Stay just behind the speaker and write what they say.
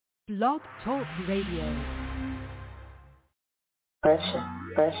Blog Talk Radio. Pressure,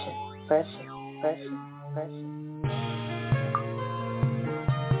 pressure, pressure, pressure, pressure.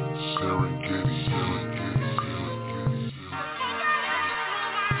 Serengeti.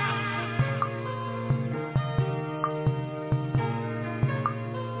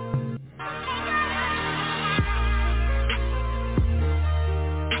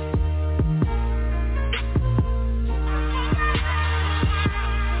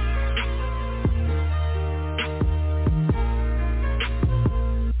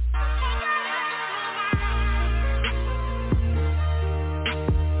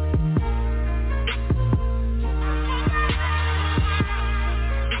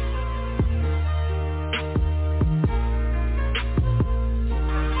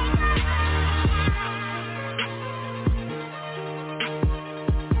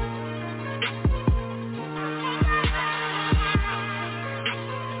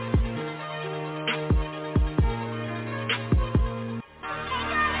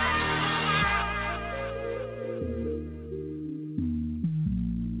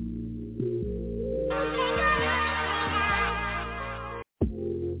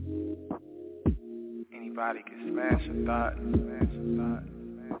 Anybody can smash a thought,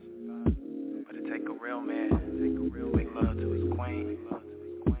 but it take a real man, make love to his queen,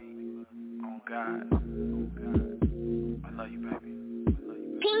 on God, I love you, baby.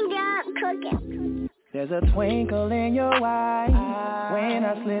 Pink up cooking. There's a twinkle in your eye when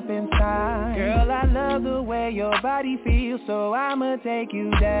I slip inside. Girl, I love the way your body feels, so I'ma take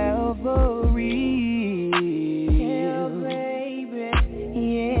you down for real. Yeah, baby.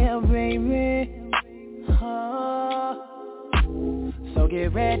 Yeah, baby. So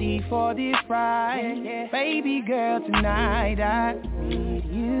get ready for this ride, baby girl, tonight I need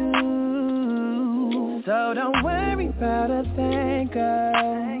you. So don't worry about a thing,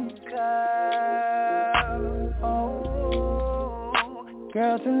 girl.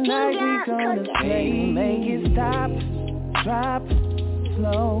 Girl, tonight we gonna play, make it stop, drop,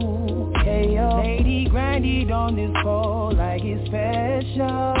 slow. Hey yo, lady, grind it on this pole like it's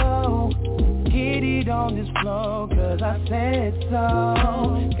special. Get it on this floor, cause I said so.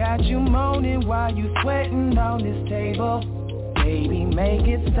 Got you moaning while you sweating on this table. Baby, make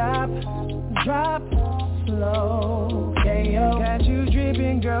it stop, drop, slow. Okay, yo, got you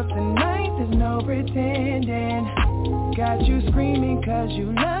dripping, girl, tonight there's no pretending. Got you screaming cause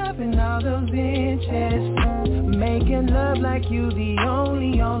you loving all those bitches. Making love like you the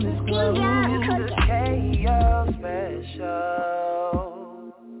only on this globe. Okay, yo, special.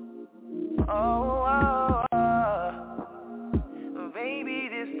 Oh, baby,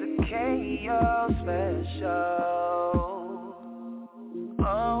 this the KO special.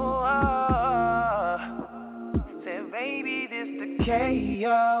 Oh, said baby, this the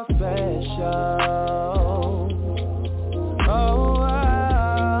KO special. Oh,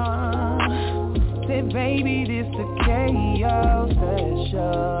 said baby, this the KO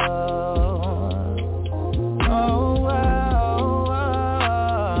special.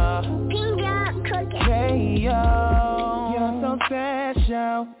 You're so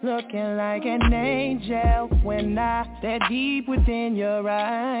special, looking like an angel when I stare deep within your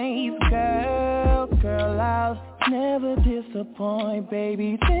eyes. Girl, I'll never disappoint,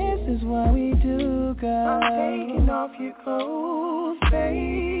 baby, this is what we do, girl. I'm taking off your clothes,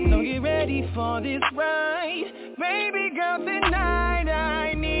 babe. So get ready for this ride, baby girl, tonight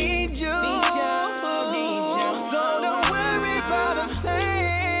I need you. So don't worry about a thing.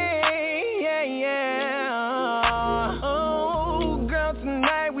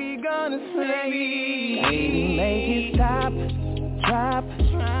 Baby, make it stop, drop,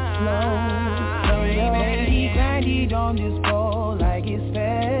 slow. Baby, grind it on this pole like it's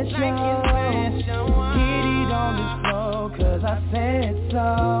special. Get it on this floor, cause I said so.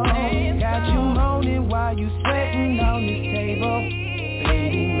 Got you moaning while you sweating on this table.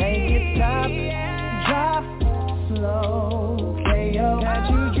 Baby, make it stop, drop, slow. Okay, yo, got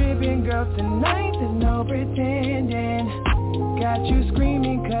you dripping, girl, tonight there's no pretending. Got you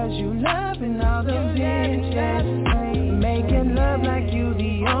screaming cause you loving all the bitches. Making love like you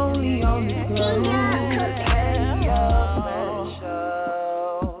the only on this globe.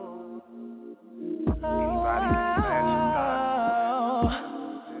 Anybody can smash a thought,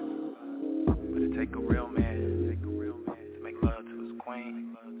 but it take a real man, to make love to his queen.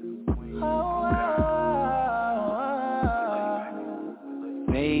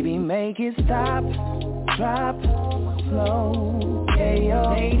 Baby, make it stop, drop, slow. Hey yo,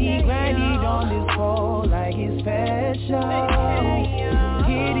 lady, grind it on this pole like it's special.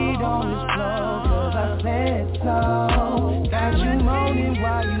 Get it on this floor, cause I said so. Got you moaning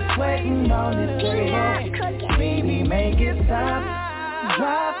while you sweating on this bread. Baby, make it stop,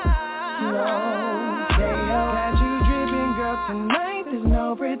 drop, slow, K.O. Got you dripping, girl, tonight, there's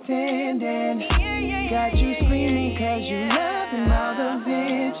no pretending. Got you screaming cause you loving all the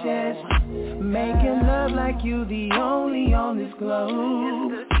bitches. Making love like you the only on this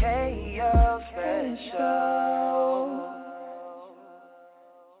globe. It's the K.O. Special.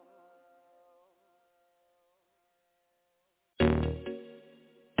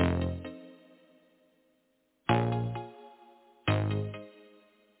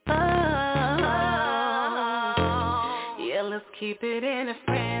 Keep it in a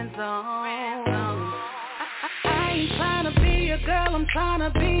friend zone. I ain't tryna be your girl, I'm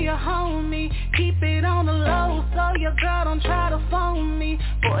tryna be your homie. Keep it on the low so your girl don't try to phone me.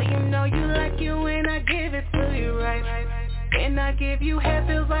 Boy, you know you like you when I give it to you right. When I give you head,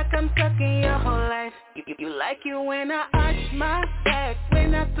 feels like I'm stuck in your whole life. You like you when I arch my back,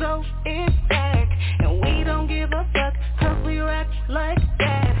 when I throw it back. And we don't give a fuck, cause we rock like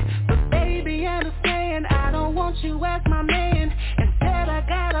that. But baby, understand, I don't want you as my man. Instead, I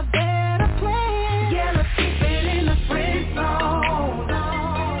got a better plan. Yeah, let's keep it in the friend zone.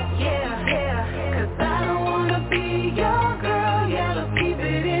 Yeah, cause I don't wanna be your girl. Yeah, let's keep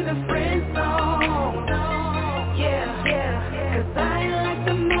it in the friend zone. Yeah, cause I ain't like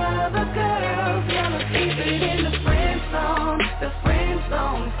them other girls. Yeah, let's keep it in the friend zone. The friend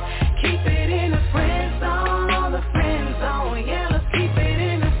zone. Keep it in the friend zone. The friend zone. Yeah, let's keep it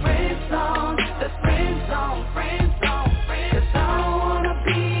in the friend zone. The friend zone. Friend zone. Cause I don't wanna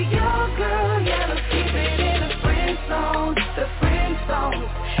be your girl. Yeah, let's keep it in the friend zone. The friend zone.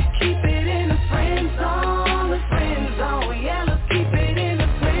 Keep it in the friend zone. The friend zone. Yeah, let's keep it in the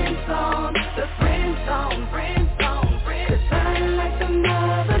friend zone. The friend zone. Friend zone. Cause I ain't like them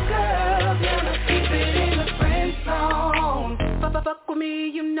other girls. Yeah, let's keep it in the friend zone. Fuck with me,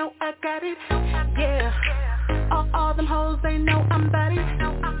 you know I got it. Yeah. All them hoes, they know I'm about it.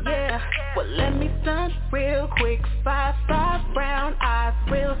 Yeah. Well, let me stunt real quick. 5'5" brown eyes,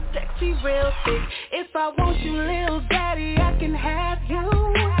 real sexy, real thick. If I want you, little daddy, I can have you.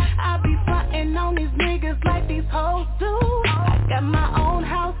 I be frontin' on these niggas like these hoes do. I got my own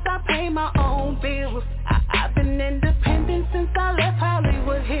house, I pay my own bills. I've been independent since I left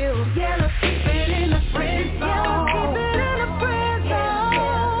Hollywood Hills. Yeah, let's keep it in the friend zone. Yeah, let's keep it in the friend zone.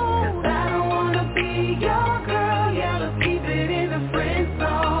 Cause I don't wanna be your girl. Yeah, let's keep it in the friend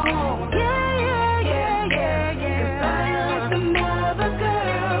zone. Yeah. Cause I ain't like them other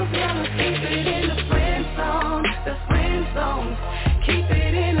girls. Yeah, let's keep it in the friend zone. The friend zone. Keep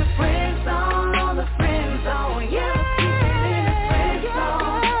it in the friend zone. The friend zone. Yeah, let's keep it in the friend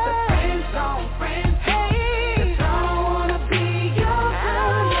zone. The friend zone. Friend zone. Cause I don't wanna be your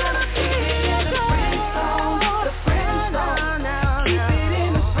girl. Yeah, let's keep it in the friend zone. The friend zone. Keep it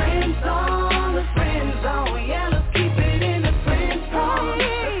in the friend zone. The friend zone. Yeah, let's keep it in the friend zone. The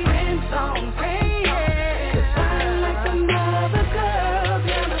friend zone. Cause I ain't like them other girls.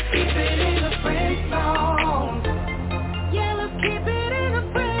 Yeah, let's keep it in the friend zone. Yeah, let's keep it in the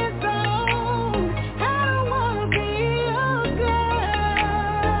friend zone. I don't wanna be your girl.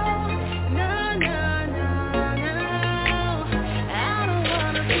 No. I don't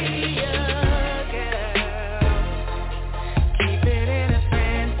wanna be your girl. Keep it in the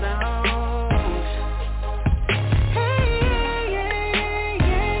friend zone. Hey, yeah.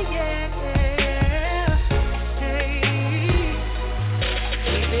 Hey,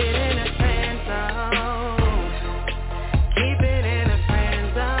 keep it in the friend zone. Keep it in the friend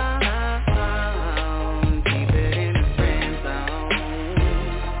zone. Keep it in the friend zone.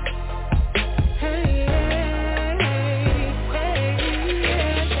 Hey,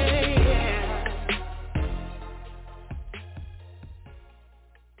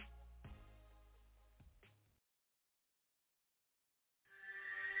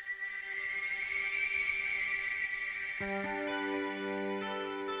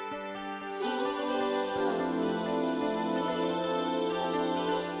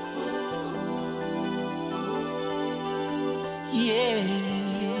 Yeah,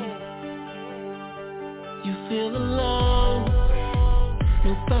 you feel alone.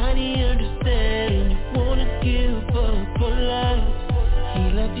 Nobody understands. You wanna give up on life. He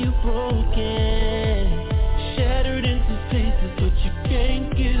left you broken, shattered into pieces, but you can't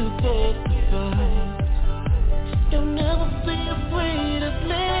give up the fight. You'll never be afraid of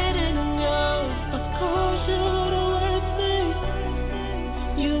letting go. Of course you don't worth me.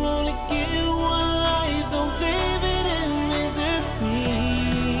 You only get one life, don't live it in misery.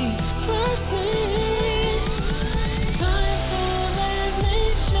 Trust me. Time for let me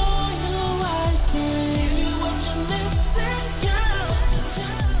show you I can. What you're missing, girl.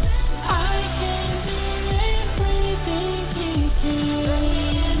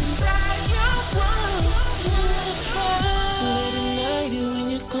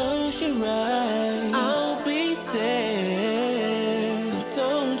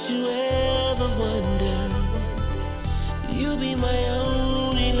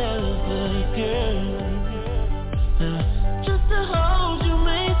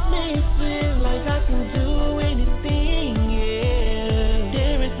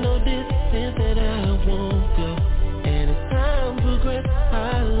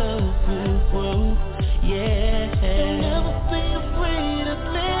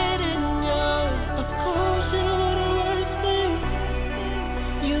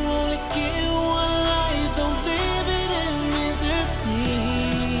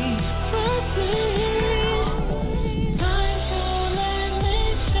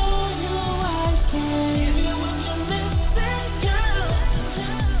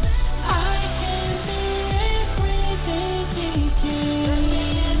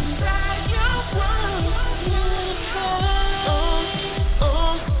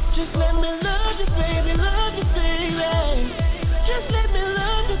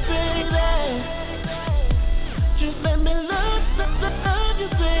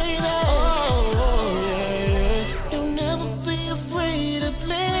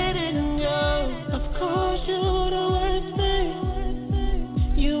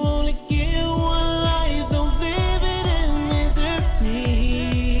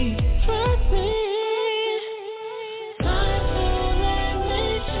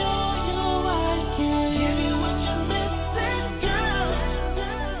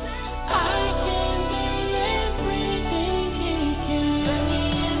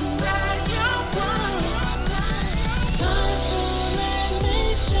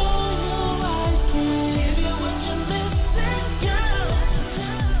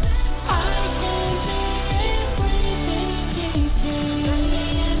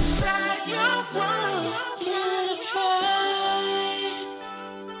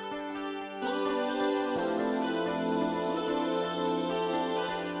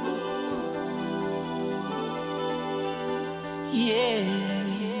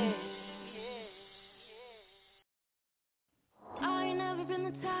 Yeah. I ain't never been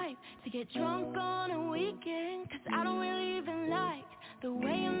the type to get drunk on a weekend, 'cause I don't really even like the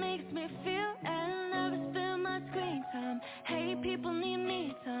way it makes me feel, and never spend my screen time. Hey, people need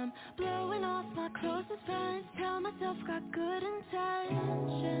me time. Blowing off my closest friends, tell myself got good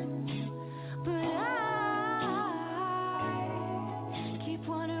intentions, but I keep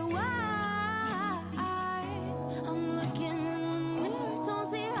wondering why. I'm looking in the mirror, don't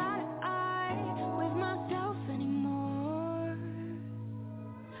see eye to eye with myself anymore.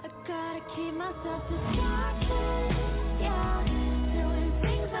 I gotta keep myself distracted, yeah, doing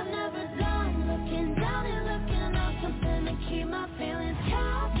things I've never done, looking down and looking up, something to keep my feelings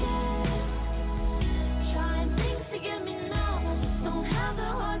captive, trying things to get me numb, I just don't have the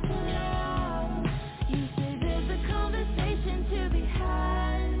heart to love. You say there's a conversation to be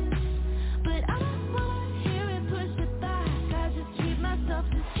had, but I don't wanna hear it, push it back, I just keep myself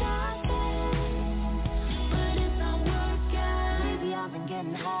distracted, but it's not working. Maybe I've been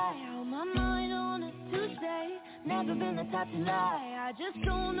getting high on my mind on a Tuesday, never been the type to lie, I just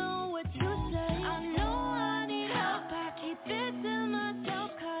don't know what to say. I know I need help, I keep it to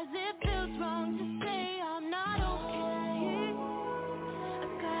myself, 'cause it feels wrong to say I'm not okay. I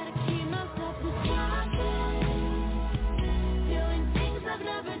gotta keep myself distracted, doing things I've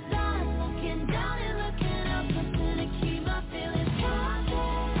never done, looking down and looking up, something to keep my feelings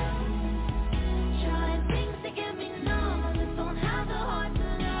captive, trying things to get me numb, I just don't have the heart to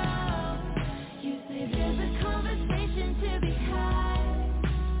love. You say there's a conversation to be had,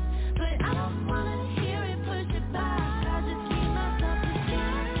 but I don't wanna hear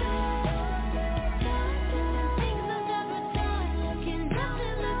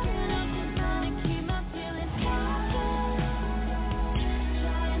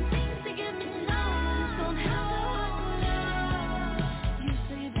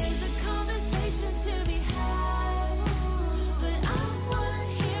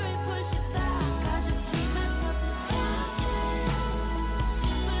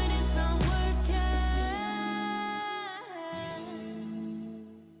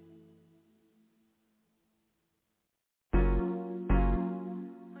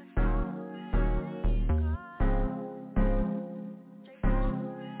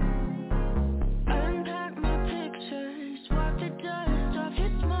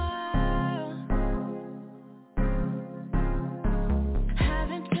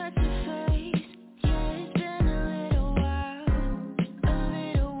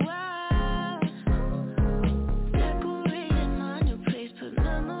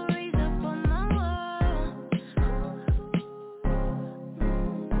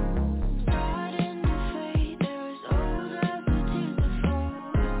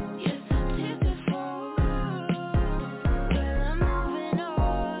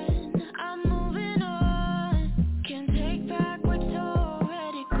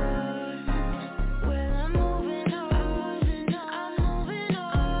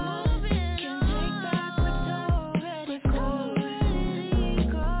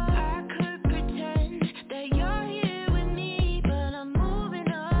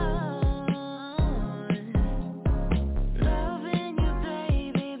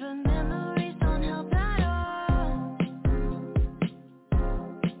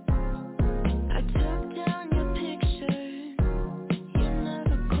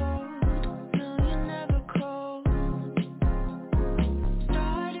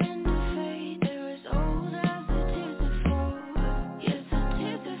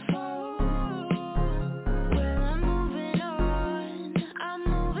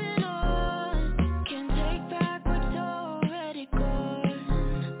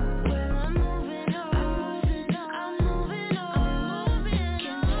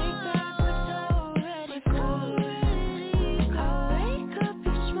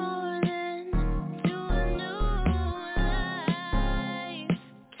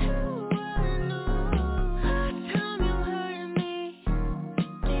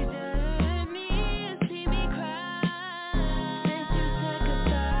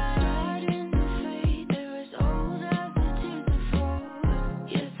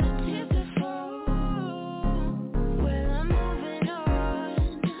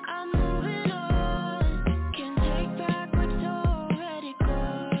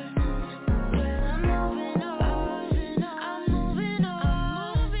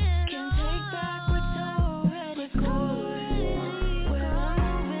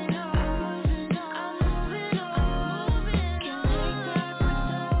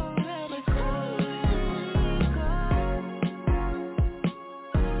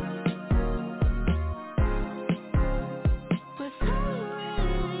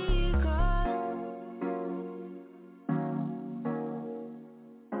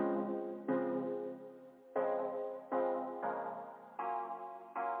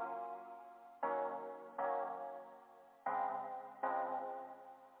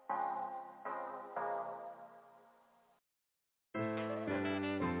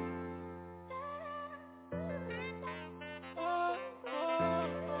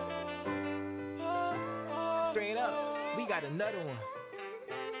Straight up, we got another one.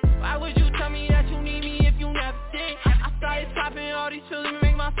 Why would you tell me that you need me if you never did? I started popping all these pills and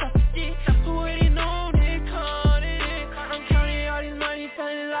make myself forget. Who already know they caught it? I'm counting all this money, fell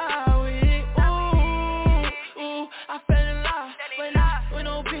in love with it. Ooh, I fell in love when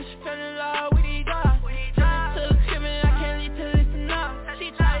no bitch fell in love with these guys. Just to the crib and I can't leave till it's enough.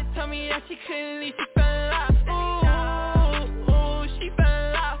 She tried to tell me that she couldn't leave, she fell in love. Ooh, she fell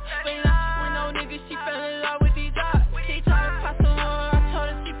in love when no nigga, she fell in love with these guys. She tried to pass the one, I told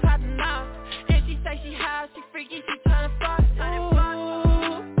her she poppin' out. And she say she high, she freaky, she tryna fuck. Ooh,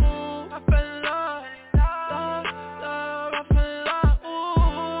 I fell in love, love, I fell in love. Ooh,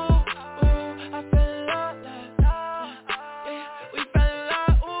 I fell in love, yeah, we fell in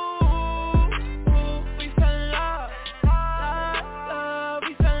love. Ooh, we fell in love, love,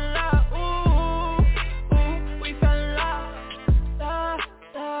 we fell in love. Ooh, we fell in love, love.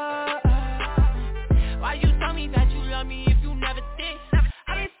 Why you tell me that you love me if you never did?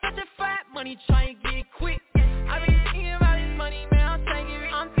 I been such a fat money trying to get it quick. I been thinking about this money, man, I'm taking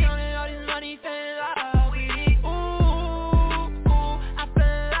it. I'm counting all this money, fell in love with it. Ooh, I fell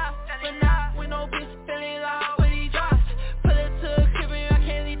in love, but not with no bitch, fell in love with these drugs. Pull her to a crib and I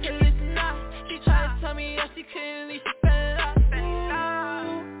can't leave till it's enough. She tried to tell me that she couldn't leave, she fell in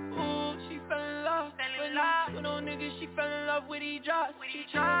love. Ooh, she fell in love, with no nigga, she fell in love with these drugs. She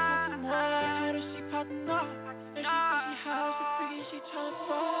tried to more, I told her she poppin' off. And she high, she freaky, she tryna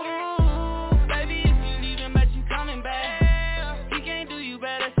fuck. Baby, if you leaving, but you coming back. He can't do you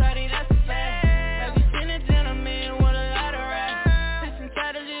better, sorry, that's a fact. Have you seen a gentleman with a lot of rap? Listen,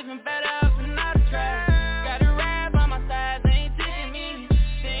 tired of living better up and out of track. Got a rap on my side, they ain't taking me.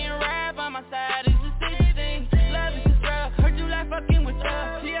 Saying rap on my side is a city thing. Love is a girl, heard you like fucking with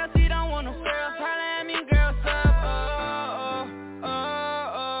her. TLC don't want no girls, holla at me, girls up.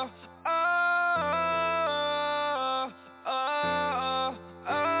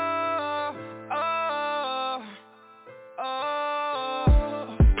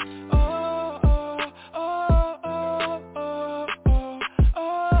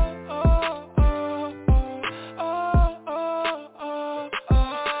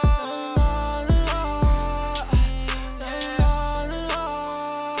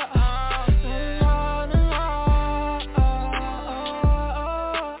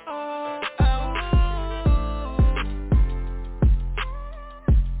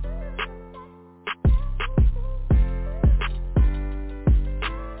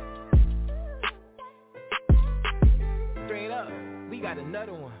 Straight up, we got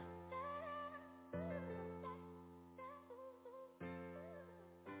another one.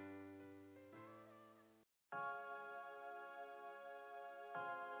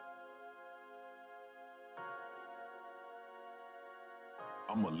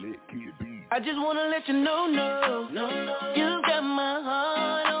 I'm a lit kid beat. I just wanna let you know, no, you got my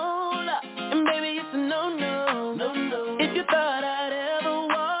heart on lock, and baby it's a no. If you thought I'd ever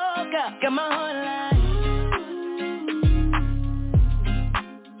walk out, got my heart like,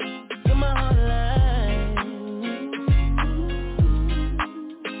 got my heart like.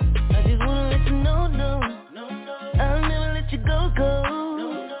 I just wanna let you know, no, I'll never let you go.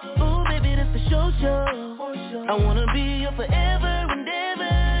 Ooh, baby, that's a show. I wanna be your forever and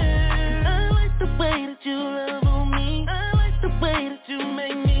ever. I like the way that you love on me. I like the way that you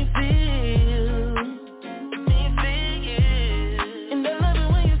make me feel. And I love it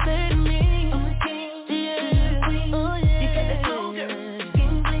when you say to me, I'm the king, yeah, oh yeah. You got that cool girl,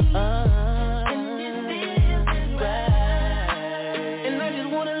 skin clean, and this feels right. And I just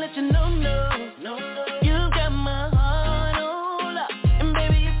wanna let you know, no, you got my heart on lock, and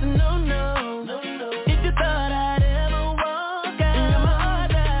baby it's a no. If you thought I'd ever walk out, got my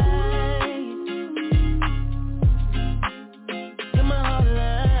heart like, got my heart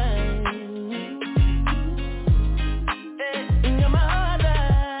like, got my heart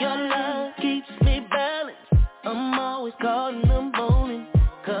like. Your love keeps me balanced. I'm always calling the morning,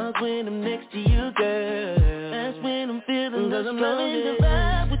 'cause when I'm next to you, girl, that's when I'm feeling the strongest. I'm loving the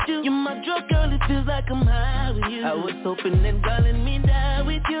vibe with you. You're my drug girl, it feels like I'm high with you. I was hoping that God let me die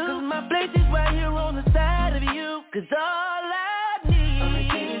with you, 'cause my place is right here on the side of you. 'Cause all I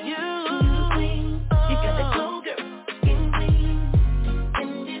need is you. You got that cool girl, skin clean,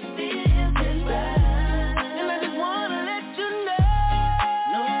 and this feels just right. And I just wanna let you know,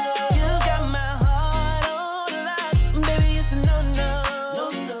 you got my heart on lock, baby it's a no.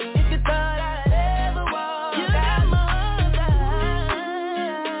 If you thought I'd ever walk, you got my heart like,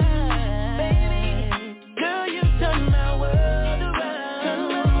 baby, girl you turn my world around.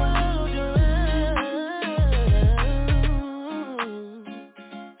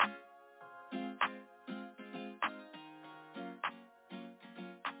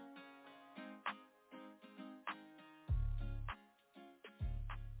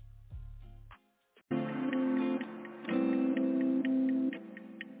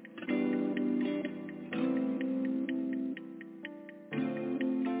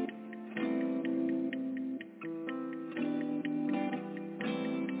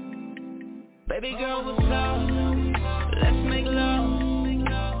 Baby girl, what's up? Let's make love.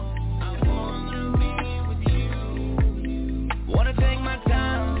 I wanna be with you. Wanna take my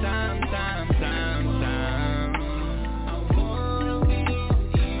time. I wanna be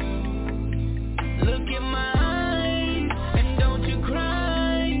with you. Look in my eyes and don't you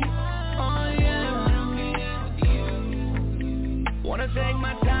cry. Oh yeah, I wanna be with you. Wanna take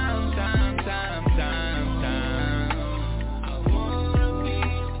my time. I wanna be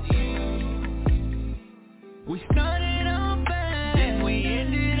with you. We started off bad, then we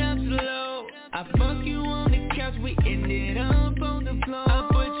ended up slow. I fuck you on the couch, we ended up on the floor. I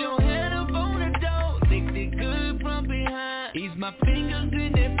put your head up on the door, 60 good from behind. Ease my fingers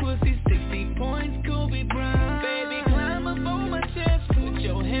in that pussy, 60 points, Kobe Bryant. Baby, climb up on my chest, put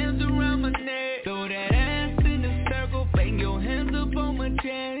your hands around my neck. Throw that ass in a circle, bang your hands up on my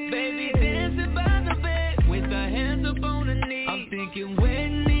chest. Baby, dancing by the bed, with her hands up on her knees. I'm thinking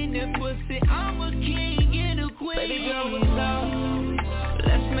when in that pussy, I'm a king and a queen. Baby girl, what's up?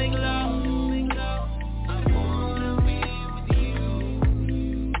 Let's make love. I wanna be with you.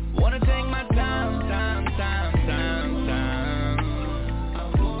 Wanna take my time. I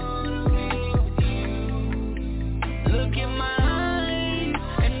wanna be with you. Look in my eyes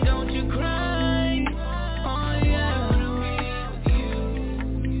and don't you cry. Oh yeah, I wanna be with you.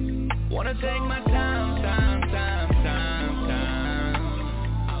 Wanna take my time.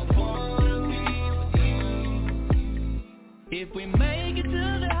 I wanna be with you. If we make it to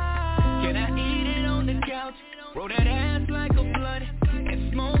the house, can I eat it on the couch? Roll that ass like a blunt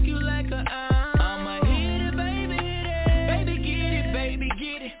and smoke you like a ounce. I'ma hit it, baby, hit it. Baby, get it, baby,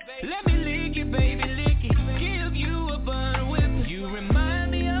 get it. Let me lick it, baby, lick it. Give you a bun whip. You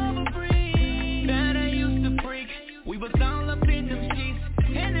remind me of a freak that I used to freak. We was all up in them sheets,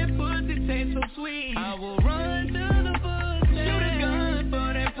 and that pussy tastes so sweet. I will run to the bush, shoot a gun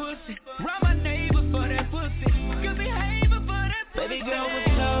for that pussy. Rob my neighbor for that pussy. Good behavior for that pussy. Baby girl,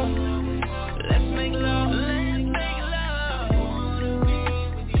 what's up? Let's make love. I wanna be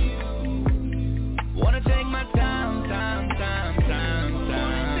with you. Wanna take my time. Wanna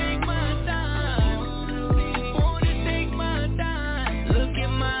take my time. Wanna take my time. Look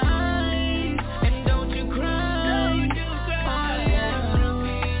in my eyes and don't you cry. Oh yeah, I wanna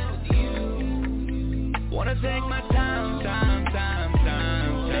be with you. Wanna take my time. Take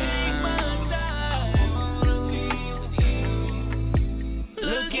my time. I wanna be with you.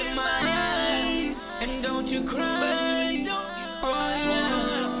 Look in my eyes and don't you cry. Oh yeah, I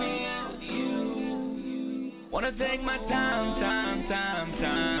wanna be with you. Wanna take my time.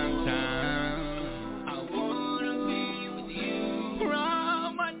 I wanna be with you. Rob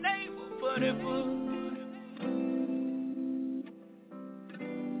my neighbor for that pussy.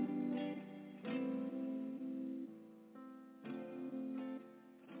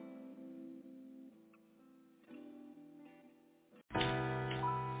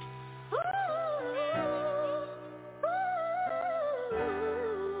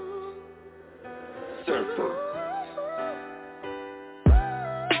 Surfer.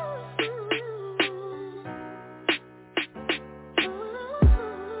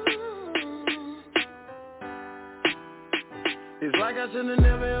 It's like I should've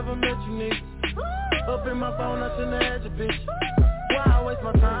never ever met you, nigga. Up in my phone, I shouldn't have had your bitch. Why I waste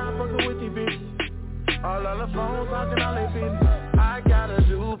my time fucking with these bitches? All on the phone talking all they business. I gotta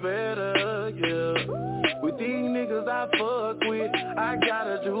do better, yeah. With these niggas I fuck with, I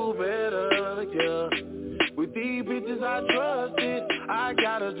gotta do better, yeah. With these bitches I trusted, I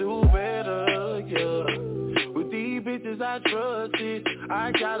gotta do better, yeah. With these bitches I trusted,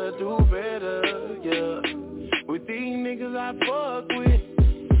 I gotta do better, yeah. With these niggas I fuck with,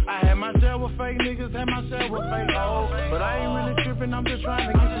 I had my share with fake niggas, had my share with fake hoes. But I ain't really tripping, I'm just trying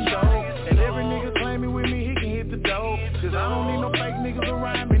to get some dough. And every nigga claiming with me, he can hit the dough. Cause I don't need no fake niggas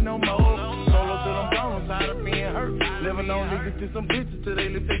around me no more. Solo till I'm gone, I'm tired of being hurt. Never know niggas to some bitches till they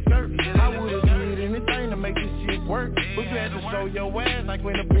lift their skirt. I would've did anything to make this shit work. But you had to show your ass like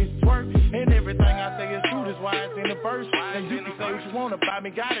when the bitch twerk. And everything I say is true, that's why it's in the verse. And you can say what you want about me,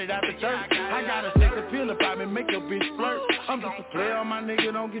 got it out the church. I gotta take a pill about me, make your bitch flirt. I'm just a player, my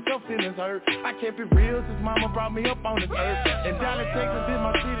nigga, don't get your feelings hurt. I kept it real since mama brought me up on this earth. And Dallas, Texas is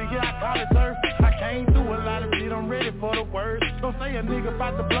my city, yeah, I call it surf. I came through a lot of shit, I'm ready for the worst. Don't say a nigga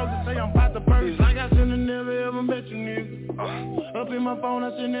about to blow, just say I'm about to burst. It's like I should've never ever met you, nigga. Up in my phone,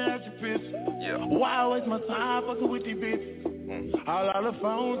 I shouldn't have had your picture. Why I waste my time fucking with these bitches? All the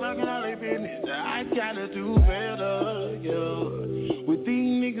phones talking all they business. I gotta do better, yeah. With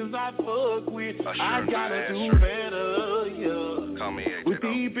these niggas I fuck with, I gotta do better, yeah. With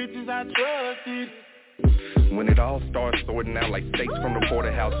these bitches I trusted, When it all starts sorting out like steaks from the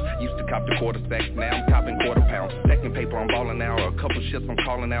porterhouse. Used to cop the quarter stacks, now I'm copping quarter pounds. Second paper, I'm balling out, a couple shits I'm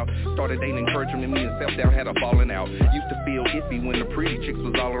calling out. Started dating, encouraging me and self-doubt had a falling out. Used to feel iffy when the pretty chicks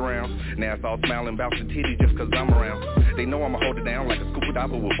was all around. Now it's all smiling about the titty just cause I'm around. They know I'ma hold it down like a scuba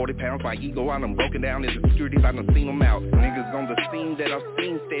diver with 40 pounds. My ego, I done broken down, there's insecurities, I done seen them out. Niggas on the scene that I've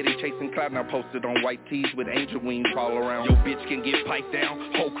seen steady chasing clout. Now posted on white tees with angel wings all around. Your bitch can get piped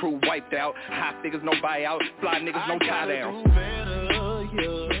down, whole crew wiped out. High figures, no buyout, fly niggas, no tie down.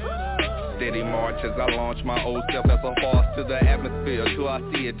 Steady march as I launch my old self as a force to the atmosphere till I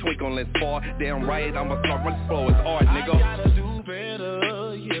see it twinkle and fall. Damn right, I'ma start running slow as art, nigga. I gotta do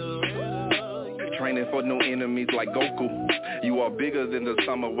better, yeah. Training for new enemies like Goku. You are bigger than the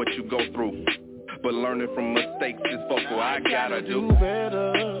sum of what you go through, but learning from mistakes is focal. I gotta do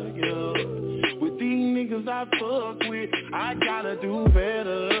better, yeah. With these niggas I fuck with, I gotta do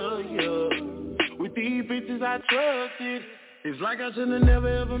better, yeah. With these bitches I trusted, it's like I should've never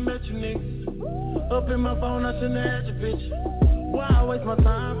ever met you niggas. Up in my phone, I shouldn't have had you, bitch. Why I waste my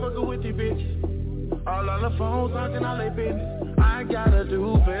time fucking with you, bitch? All on the phone talking all they business. I gotta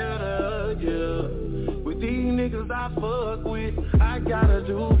do better, yeah. With these niggas I fuck with, I gotta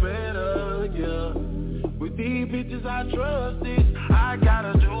do better, yeah. With these bitches I trusted, I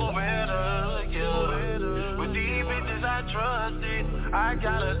gotta do better, yeah. With these bitches I trusted, I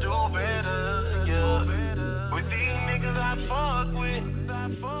gotta do better, yeah. With these niggas I fuck with,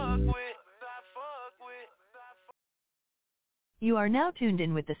 You are now tuned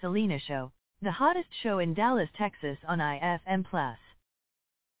in with The Selena Show, the hottest show in Dallas, Texas on iFM+.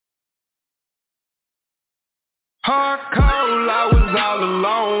 Hard cold, I was all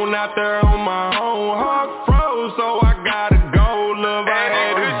alone out there on my own. Heart froze, so I gotta go. Love, I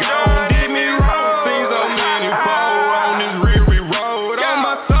had to go. Did me wrong, seen so many fold on this weary road. On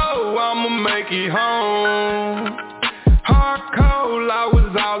my soul, I'ma make it home. Hard cold, I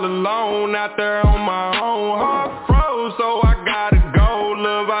was all alone out there on my own. Heart froze, so I gotta go.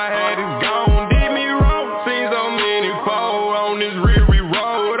 Love, I had to go. Did me wrong, seen so many fold on this weary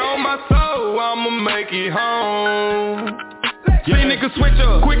road. On my soul, I'ma make it home. See niggas switch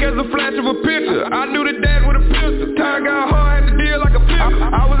up, quick as a flash of a picture. I do the dash with a pistol. Time got hard, had to deal like a flipper.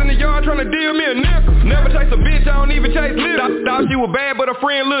 I was in the yard trying to deal me a nickel. Never chase a bitch, I don't even chase liquor. Thought she was bad, but her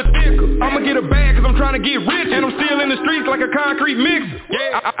friend looked thicker. I'ma get her bad cause I'm trying to get rich. And I'm still in the streets like a concrete mixer.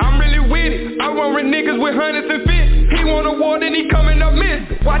 Yeah, I'm really with it. I want with niggas with hundreds and fifties. He want a war, then he coming up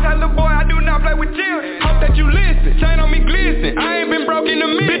missing. Watch out, little boy, I do not play with children. Hope that you listen, chain on me glisten. I ain't been broke in a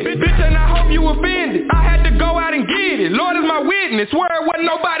minute, bitch, and I hope you offended. I had to go out and get it. Lord is my witness, swear it wasn't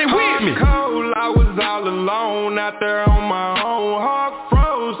nobody with me. Cold, I was all alone out there on my own. Heart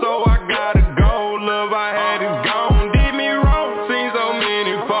froze, so I gotta go. Love, I had it gone. Did me wrong, seen so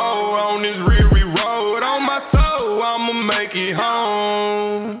many fold on this weary road. On my soul, I'ma make it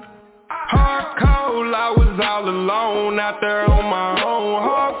home. Heart cold, I was all alone out there on my own.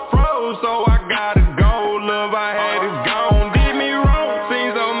 Heart froze, so I gotta go. Love, I had it gone. Did me wrong,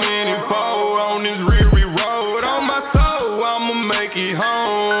 seen so many fold on this weary road. On my soul, I'ma make it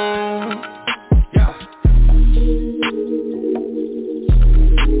home. Yeah.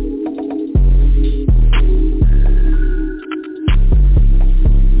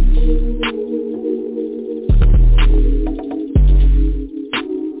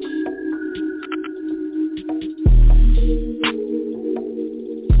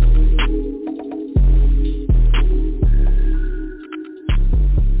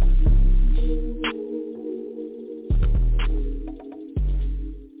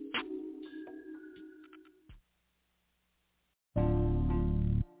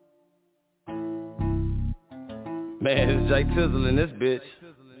 Man, it's Jay Tizzle in this bitch.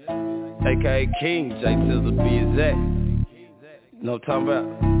 AKA King, Jay Tizzle be exact. You know what I'm talking about?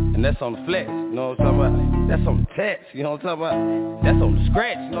 And that's on the flex, you know what I'm talking about? That's on the text, you know what I'm talking about? That's on the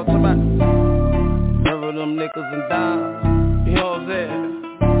scratch, you know what I'm talking about? Remember them nickels and dimes, you know what I'm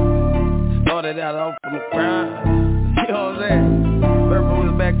saying? Started out off from the grind, you know what I'm saying? Remember we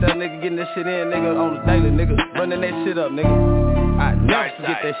was back there, nigga, getting this shit in, nigga, on the daily, nigga, running that shit up, nigga. I never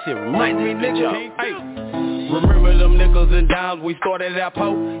forget that shit, remember me, nigga? Hey. Remember them nickels and dimes, we started out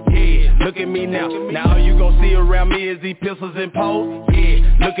po? Yeah, look at me now. Now all you gon' see around me is these pistols and poles. Yeah,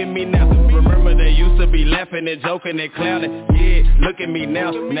 look at me now. Remember they used to be laughing and joking and clowning. Yeah, look at me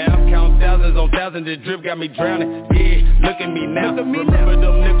now. Now I'm counting thousands on thousands, the drip got me drowning. Yeah, look at me now. Remember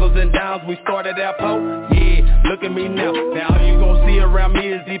them nickels and dimes, we started out po? Yeah, look at me now. Now all you gon' see around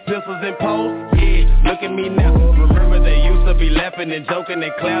me is these pistols and poles. Yeah, look at me now. Remember they used to to be laughing and joking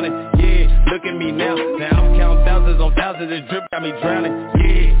and clowning. Yeah, look at me now. Now I'm counting thousands on thousands. The drip got me drowning.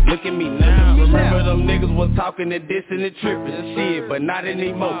 Yeah, look at me now. Remember them niggas was talking and dissing and tripping. Shit, but not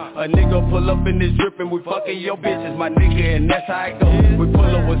anymore. A nigga pull up in this drip and we fucking your bitches, my nigga, and that's how it go. We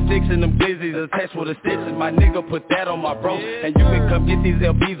pull up with sticks and them glizzies attached with the stitches. My nigga put that on my bro. And you can come get these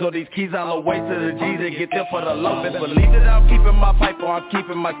LBs or these keys on the way to the G's and get them for the low. Best believe that I'm keeping my pipe or I'm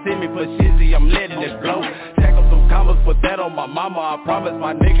keeping my semi for shizzy, I'm letting it blow. Tack up some commas, put that on my mama. I promise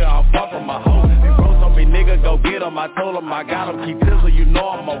my nigga I'm far from my home. These bros told me nigga go get him. I told him I got him. Keep tizzle, you know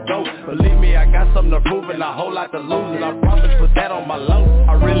I'm gon' go. Believe me, I got something to prove and a whole lot to lose. And I promise put that on my low.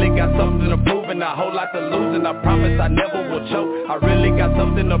 I really got something to prove and a whole lot to lose. And I promise I never will choke. I really got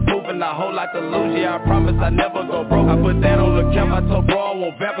something to prove and a whole lot to lose. Yeah, I promise I never go broke. I put that on the cap. I told bro I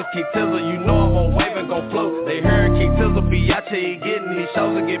won't rappers keep tizzle. You know I'm gon' wave and gon' float. They heard keep tizzle be out here getting these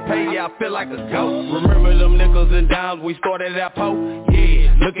shows and get paid. Yeah, I feel like a ghost. Remember them nickels and dimes we started at Po?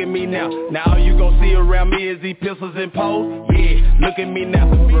 Yeah, look at me now. Now all you gon' see around me is these pistols and poles. Yeah, look at me now.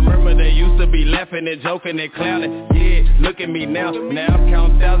 Remember they used to be laughing and joking and clowning. Yeah, look at me now. Now I'm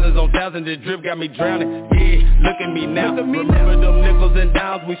counting thousands on thousands. The drip got me drowning. Yeah, look at me now. Remember them nickels and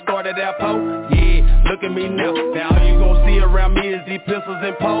dimes we started at Po? Yeah, look at me now. Now all you gon' see around me is these pistols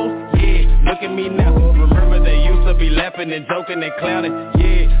and poles. Yeah, look at me now. Remember they used to be laughing and joking and clowning.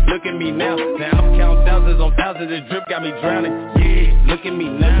 Yeah, look at me now. Now I'm counting thousands on thousands. The drip got me drowning. Yeah, look at me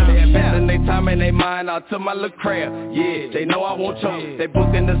now. They investing their time and their mind out to my little crib. Yeah, they know I won't choke. They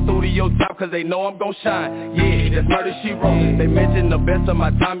booked in the studio job cause they know I'm gon' shine. Yeah, that's murder she wrote. They mentioned the best of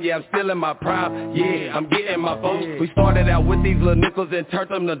my time. Yeah, I'm still in my prime. Yeah, I'm getting my votes. We started out with these little nickels and turned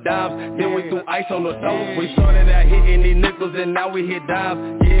them to dimes. Then we threw ice on the stove. We started out hitting these nickels and now we hit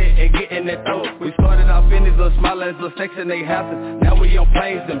dimes. Yeah, and getting that dope. We started off in these little small ass little section they houses. Now we on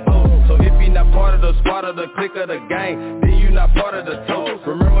planes and boats. So if you not part of the squad or the clique of the gang, then you not part of the toast.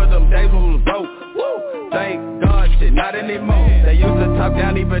 Remember them days when we was broke. Woo! Thank God, shit, not anymore. They used to talk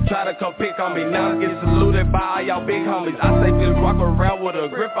down, even try to come pick on me. Now I'm getting saluted by all y'all big homies. I say just walk around with a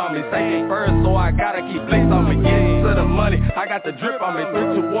grip on me. Say it first, so I gotta keep flicks on me. Getting to the money, I got the drip on me.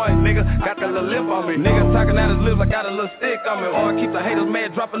 3, 2, 1, nigga, got that little lip on me. Niggas talking out his lips, I got a little stick on me. Or I keep the haters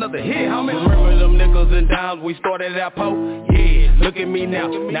mad, drop another hit, homie. Remember them nickels and dimes we started at Po? Yeah, look at me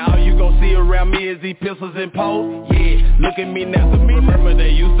now. Now all you gon' see around me is these pistols and poles. Yeah, look at me now. Remember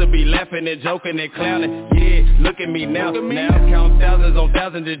they used to be laughing and joking and clowning. Yeah, look at me now. Now I'm counting thousands on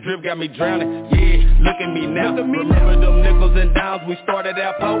thousands. The drip got me drowning. Yeah, look at me now. Remember them nickels and dimes we started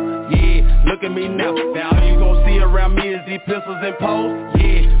at Po? Yeah, look at me now. Now all you gon' see around me is these pistols and poles.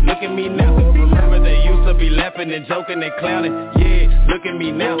 Yeah, look at me now. Remember they used to be laughing and joking and clowning. Yeah, look at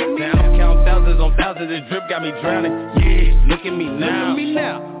me now. Now I'm counting thousands on thousands. The drip got me drowning. Yeah, look at me now. Look at me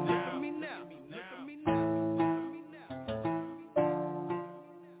now.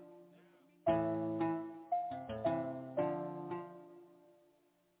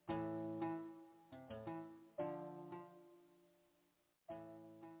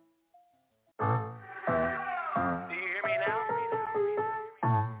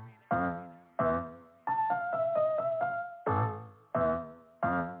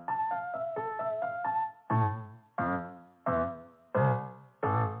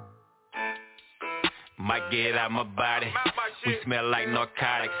 Might get out my body. We smell like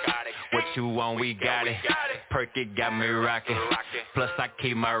narcotics. What you want, we got it. Perk it got me rocking. Plus I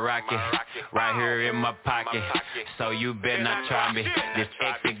keep my rocket right here in my pocket. So you better not try me. This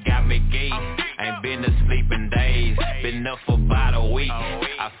exit got me gay. Ain't been asleep in days. Been up for about a week.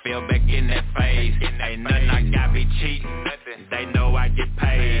 I feel back in that phase. Ain't nothing I got me cheating. They know I get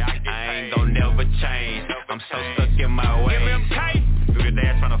paid. I ain't gon' never change. I'm so stuck in my ways. Look at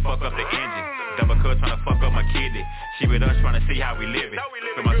that tryna fuck up the engine. Double cut tryna fuck up my kidney. She with us tryna see how we living.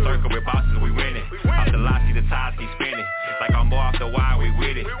 Through my circle with bosses, we winning. Off the lot, see the tires keep spinning. Like I'm more off the wire, we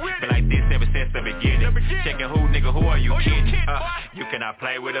with it. Been like this ever since the beginning. Checking who, nigga, who are you kidding? You cannot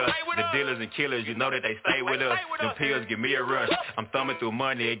play with us. The dealers and killers, you know that they stay with us. Them pills give me a rush. I'm thumbing through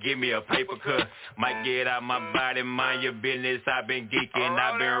money and give me a paper cut. Might get out my body, mind your business. I've been geeking,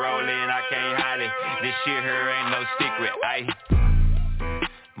 I've been rolling, I can't hide it. This shit here ain't no secret.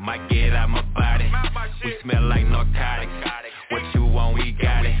 Might get out my body. We smell like narcotics. What you want, we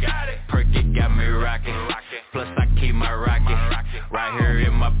got it. Perk it got me rocking. Plus I keep my rocket right here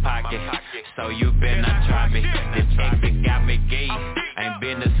in my pocket. So you better not try me. This exit got me gay. Ain't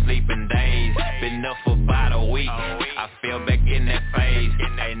been asleep in days. Been up for about a week. I feel back in that phase.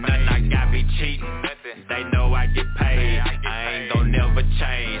 Ain't nothing I got me cheating. They know I get paid. I ain't gon' never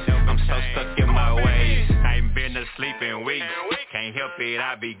change. I'm so stuck in my ways. I ain't been asleep in weeks. Can't help it, I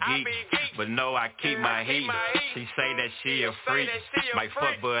I be geek, but no, I keep my heat. She say that she a freak, might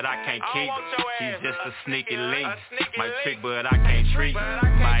fuck but I can't keep. She's just a sneaky link, might trick but I can't treat.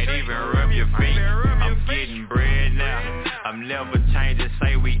 Might even rub your feet. I'm getting bread now. I'm never changing,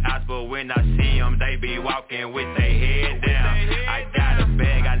 say we out, but when I see them, they be walking with their head down. I got a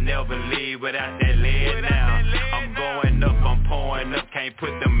bag, I never leave without that lid down. I'm going up, I'm pouring up, can't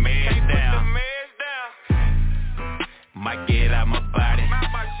put the man down. Might get out my body,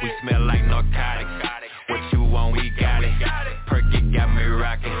 we smell like narcotics. What you want, we got it. Perk it got me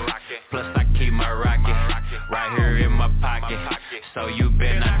rocking, plus I keep my rocket right here in my pocket. So you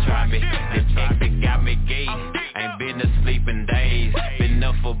better not try me. This exit got me gay, ain't been asleep in days. Been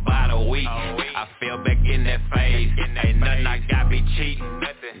up for about a week, I fell back in that phase. Ain't nothing I got me cheating,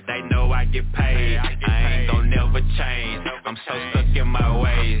 they know I get paid. I ain't gon' never change, I'm so stuck in my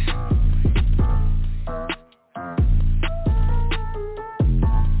ways.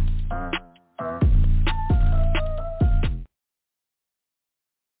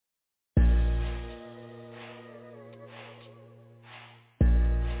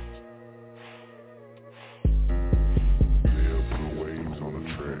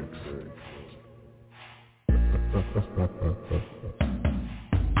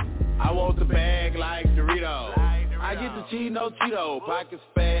 I want the bag like Doritos. I get the cheese, no Cheeto. Pockets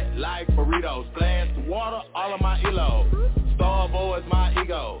fat like burritos. Splash the water, all of my elo. Starboy is my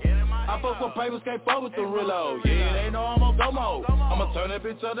ego. I fuck with papers, can't fuck with the reload. Yeah, they know I'm on go-mo. I'ma turn that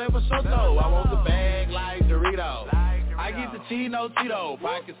bitch up there for sure though. I want the bag like Doritos. I get the cheese, no Cheeto.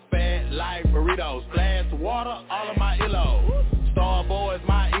 Pockets fat like burritos. Splash the water, all of my elo. Starboy is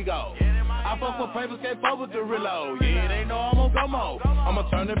my ego. I fuck with papers, can't fuck with the reload. Yeah, they know I'm on go-mo. I'ma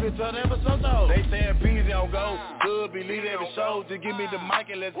turn that bitch up every so though. They saying peasy on go. Good believe every show. Just give me the mic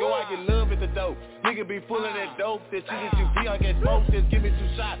and let's go. I get love at the dope. Nigga be full of that dope. That shit that you see, I get smoked. Just give me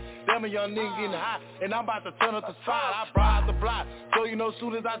 2 shots. Damn a young nigga getting hot. And I'm about to turn up the spot. I bride the block. So you know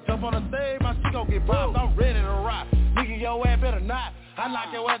soon as I jump on the stage, my shit gon' get popped. I'm ready to rock. Nigga, your ass better not. I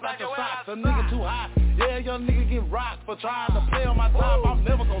knock your ass out your socks. A nigga too hot. Yeah, young nigga get rocked for trying to play on my top. I'm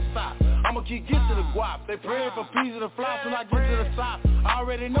never gon' stop. I'ma keep get to the guap. They praying for peas and the flops when I get to the top. I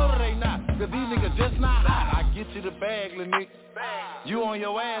already know that they not, cause these niggas just not hot. I get you the bag, lil' nigga. You on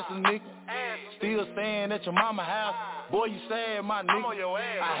your ass, lil' nigga. Still staying at your mama house. Boy, you sad, my nigga.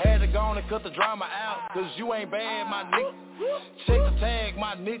 I had to go on and cut the drama out, cause you ain't bad, my nigga. Check the tag,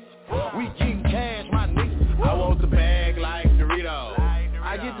 my nigga. We getting cash, my nigga. I want the bag like Doritos.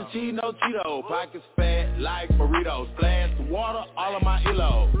 I get the cheese, no Cheeto. Pockets fat like burritos. Splash the water, all of my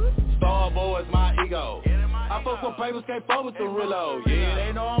elo. Starboy is my ego. I fuck with papers, can't fuck with the reload. Yeah,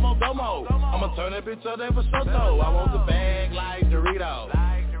 they know I'm on go-mo. I'ma turn that bitch up there for sure though. I want the bag like Doritos.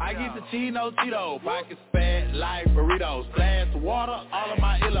 I get the cheese, no Cheeto. Pockets fat like burritos. Splash the water, all of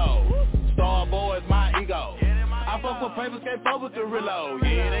my elo. Starboy is my ego. I fuck with papers, can't fuck with the reload.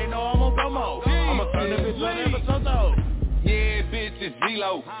 Yeah, they know I'm on go-mo. I'ma turn that bitch up there for sure though. Yeah, bitch, it's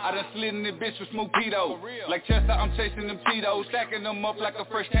Z-Lo. I done slid in this bitch with smooth pedo. Like Chester, I'm chasing them Cheetos, stacking them up like a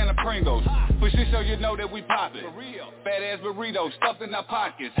fresh can of Pringles. For sure, so you know that we poppin'. Fat ass burritos stuffed in our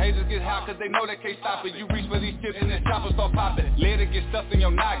pockets. Haters get hot cause they know they can't stop it. You reach for these chips and this chopper start poppin'. Let it get stuffed in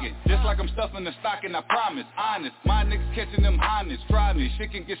your noggin, just like I'm stuffing the stocking, I promise. Honest, my niggas catching them highness. Try me,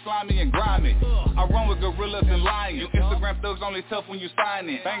 shit can get slimy and grimy. I run with gorillas and lions. Instagram thugs only tough when you sign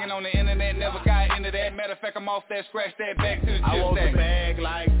in. Banging on the internet, never got into that. Matter of fact, I'm off that, scratch that back. I want the bag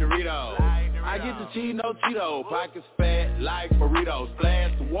like Doritos. I get the cheese, no Cheeto. Pockets fat like burritos.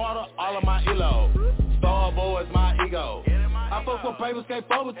 Splash the water, all of my elo. Starboy is my ego. I fuck with papers, can't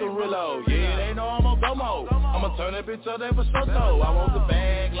fuck with the reload. Yeah, they know I'm on go-mo. I'ma turn that bitch up there for sure though. I want the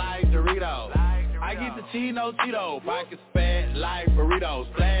bag like Doritos. I get the cheese, no Cheeto. Pockets fat like burritos.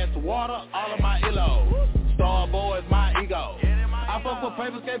 Splash the water, all of my elo. Starboy is my ego. I fuck with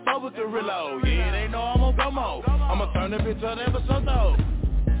papers, can't fuck with the reload. Yeah, they know I'm on go-mo. I'ma turn that bitch up there for sure though.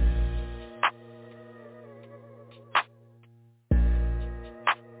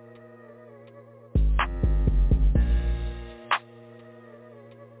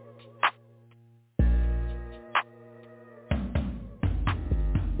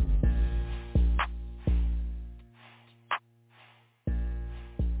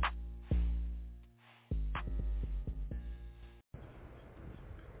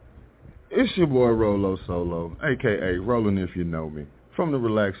 It's your boy Rolo Solo, a.k.a. Rollin' If You Know Me, from the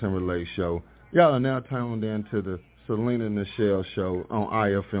Relax and Relate show. Y'all are now tuned in to the Selena and Neshell show on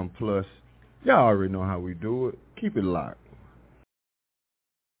iFM Plus. Y'all already know how we do it. Keep it locked.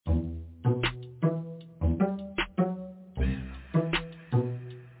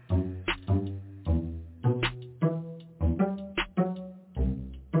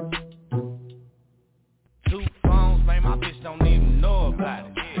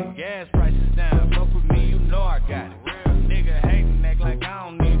 gas prices down. Fuck with me, you know I got it. Nigga hatin', act like I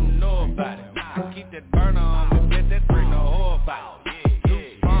don't even know about it. I keep that burner on me, bet that bring no whore about it. Two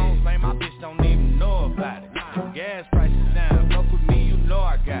phones, man, my bitch don't even know about it. Gas prices down, fuck with me, you know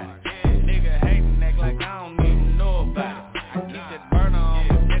I got it. Nigga hatin', act like I don't even know about it. I keep that burner on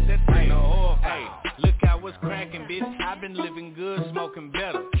me, bet that bring no whore about it. Look out what's crackin', bitch, I been living good, smoking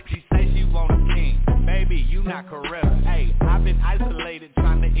better. She say she want a king, baby, you not correct. Hey, I've been isolated,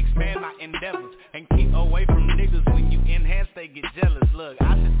 trying to expand my endeavors and keep away from niggas. When you enhance, they get jealous. Look,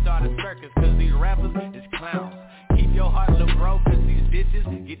 I should start a circus, cause these rappers is clowns. Keep your heart low, bro, cause these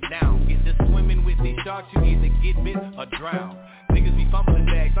bitches get down. Get to swimming with these sharks, you either get bit or drown. Niggas be fumbling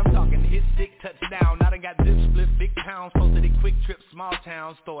bags, I'm talking hit stick, touchdown. I done got zip split, big pounds, posted a quick trip, small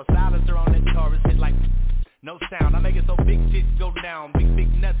towns. Throw a silencer on that Taurus, hit like no sound. I make it so big shit go down.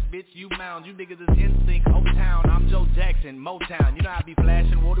 Big nuts, bitch, you mound. You niggas is instinct, Old Town. I'm Joe Jackson, Motown. You know I be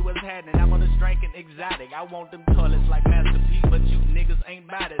flashing, water was happening. I'm on the strength and exotic. I want them toilets like Master P, but you niggas ain't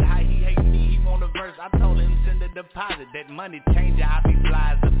bout it. How he hate me, he want a verse. I told him send a deposit. That money changer, I be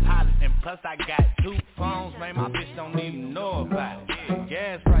fly as a pilot. And plus I got 2 phones, man, my bitch don't even know about it.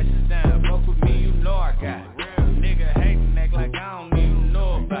 Gas prices down, fuck with me, you know I got it. Nigga hatin', act like I don't even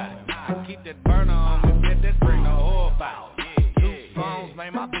know about it. I keep that burner on me, bet that bring no whore about it. 2 phones,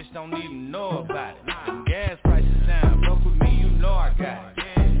 man, my bitch don't even know about it. Gas prices down, fuck with me, you know I got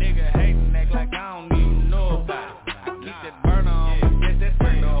it. Nigga hatin', act like I don't even know about it. I keep that burner on me, bet that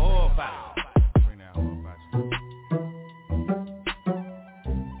bring no whore about it.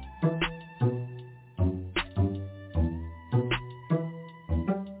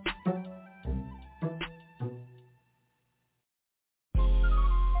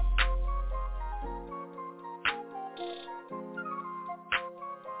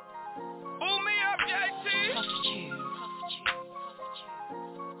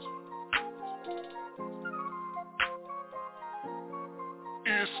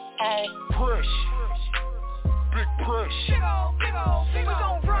 It's all push, big push. We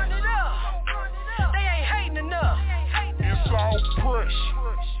gon' run it up. They ain't hating enough. It's all push,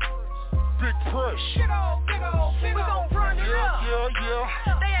 big push. We gon' run it up.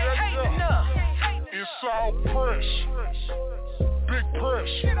 They ain't hating enough. It's all push, big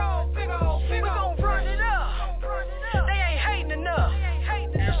push. We gon' run it up. They ain't hating enough.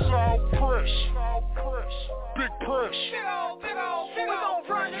 It's all push, big push. We gon'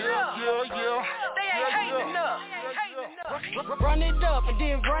 run it up. They ain't hating enough. Run it up and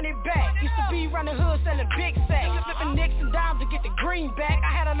then run it back. Used to be around the hood selling big sacks, flipping nicks and dimes to get the greenback.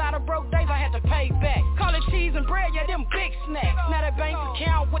 I had a lot of broke days I had to pay back. Call it cheese and bread, yeah, them big snacks. Now that bank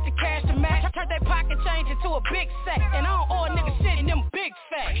account with the cash to match, turn that pocket change into a big sack. And I don't owe a nigga shit in them big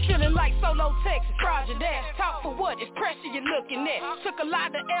facts. Feeling like Solo Texas, Roger that. Talk for what? It's pressure you're looking at. Took a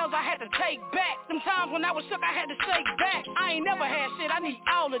lot of L's I had to take back. Them times when I was shook I had to shake back. I ain't never had shit, I need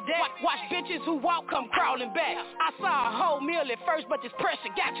all of that. Watch bitches who walk come crawling back. I saw a whole meal at first, but this pressure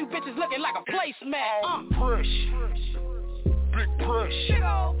got you bitches looking like a placemat. Push, big push. We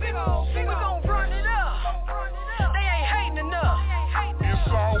gon' run it up. They ain't hating enough. It's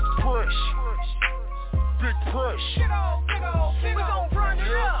all push, big push. We gon' run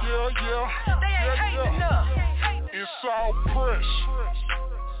it up. They ain't hating enough. It's all push,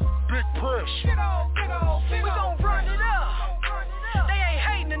 big push. We gon' run it up. They ain't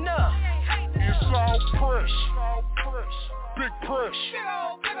hating enough. It's all push, big push. We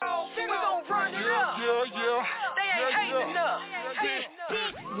gon' run it up. They ain't hating enough.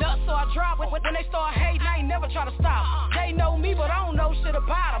 Nuts, so I drop when they start hating, I ain't never try to stop. They know me, but I don't know shit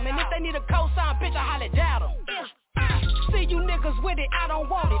about them. And if they need a cosign, bitch, I holla doubt them. See you niggas with it, I don't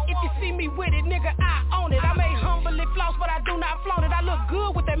want it. If you see me with it, nigga, I own it. I may humbly floss, but I do not flaunt it. I look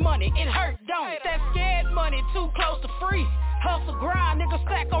good with that money, it hurt, don't it? That scared money, too close to free. Hustle, grind, nigga,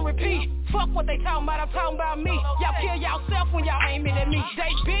 stack on repeat. Fuck what they talking about, I'm talking about me. Y'all kill y'allself when y'all aiming at me. They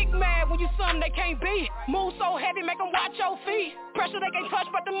big mad when you something they can't be. Move so heavy, make them watch your feet. Pressure they can't touch,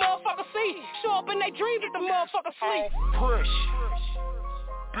 but the motherfuckers see. Show up in they dreams, get the motherfuckers sleep. Push,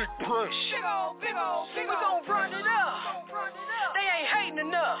 big push. We gon' run it up. They ain't hating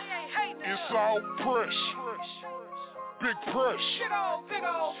enough. It's all push, big push.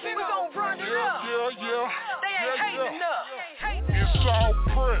 We gon' run it up. They ain't hating enough. It's all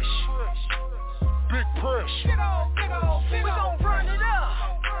push, big push. We gon' run it up.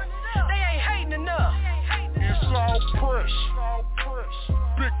 They ain't hating enough. It's all push,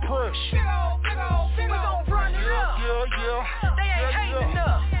 big push. We gon' run it up. They ain't hating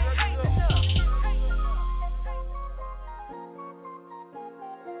enough.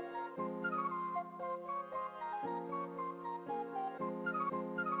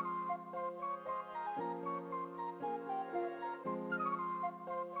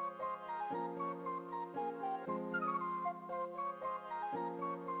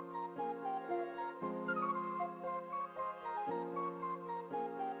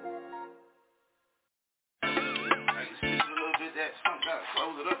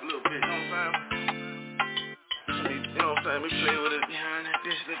 close it up a little bit, you know what I'm saying? You know what I'm saying? Let me play with it behind that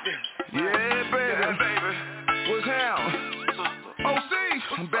this. Yeah, baby. What's happening? OC,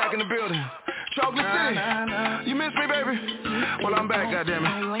 I'm back in the building. Chocolate City, you miss me, baby? Well, I'm back, goddammit.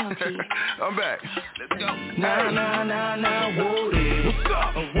 I'm back. Let's go. Nah, Woody. What's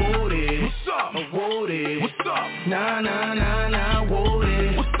up? Woody. What's up? Woody. What's up? Nah,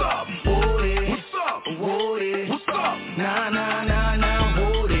 Woody. What's up? Woody. What's up? Woody. What's up? Nah,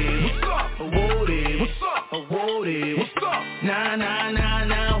 Woody. What's up? Woody. What's up? Woody. What's up?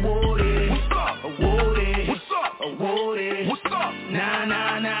 Nah, Woody. What's up? Woody. What's up? Woody. What's up? Nah.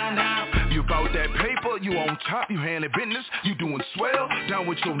 You bout that paper, you on top, you handling business, you doing swell, down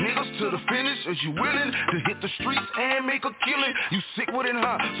with your niggas to the finish. Is you willing to hit the streets and make a killing? You sick with it,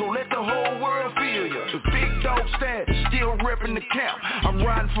 huh? So let the whole world feel ya. The big dog status, still repping the camp. I'm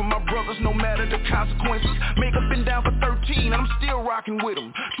riding for my brothers, no matter the consequences. Makeup been down for 13, and I'm still rocking with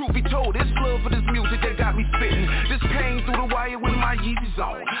them. Truth be told, it's love for this music that got me spitting. This pain through the wire with my Yeezys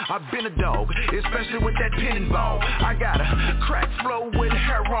on. I've been a dog, especially with that pin and ball. I got a crack flow with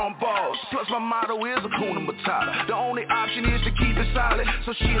hair on balls. Plus my motto is Hakuna Matata. The only option is to keep it solid.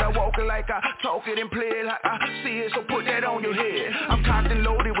 So shit, I walk it like I talk it and play it like I see it. So put that on your head. I'm cocked and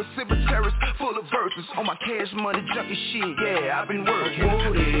loaded with cemeteries full of verses. On my cash money junkie shit, yeah, I've been working.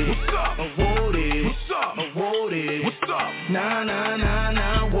 Woody, what's up? Woody, what's up? Woody, what's up?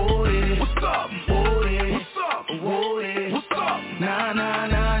 Nah, Woody, what's up? Woody, what's up? Woody, what's up? Nah,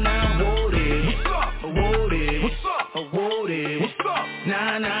 Woody, what's up? Woody, what's up? Woody, what's up?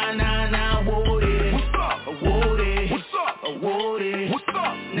 Nah, Woody, what's up? Woody, what's up? Woody, what's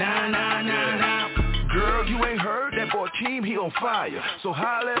up? Nah. Girl, you ain't heard that boy Keem, he on fire. So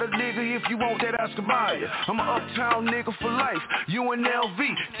holla at a nigga if you want that Oscar Mayer. I'm an uptown nigga for life, UNLV,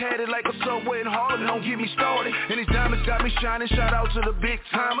 tatted like a subway in Harlem, don't get me started. And these diamonds got me shining, shout out to the big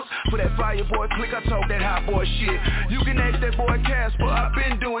timers. For that fire boy click, I talk that hot boy shit. You can ask that boy Casper, I've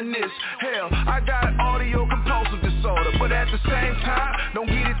been doing this. Hell, I got audio compulsive disorder, but at the same time, don't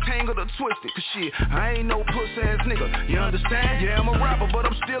get it tangled or twisted. Cause shit, I ain't no puss ass nigga, you understand? Yeah, I'm a rapper, but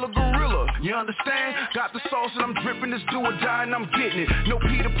I'm still a gorilla, you understand? Got the sauce and I'm dripping, this do or die and I'm getting it. No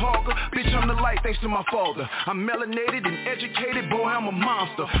Peter Parker, bitch I'm the light thanks to my father. I'm melanated and educated, boy I'm a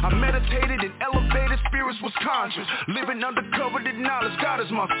monster. I meditated and elevated, spirits was conscious. Living undercover, did knowledge, God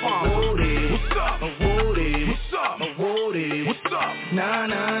is my sponsor. Woody, what's up? Woody, what's up? Woody, what's up?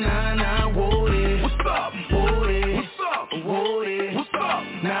 Nah, Woody, what's up? Woody, what's up? Woody, what's up?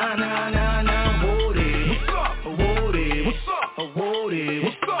 Nah, Woody, what's up? Woody, what's up? Woody,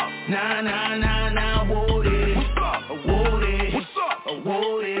 what's up? Nah, Woody, what's up? Woody, what's up?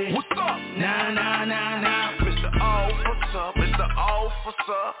 Woody, what's up? Nah. Mr.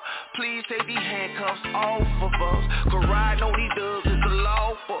 Officer, please take these handcuffs off of us. Cause riding on these dubs is the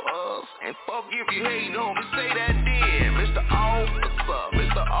law for us. And fuck if you hate on me, say that then. Mr. Officer,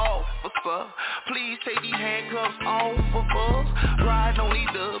 please take these handcuffs off of us. Riding on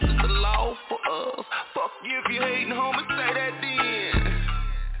these dubs is the law for us. Fuck you if you hating homie, say that then.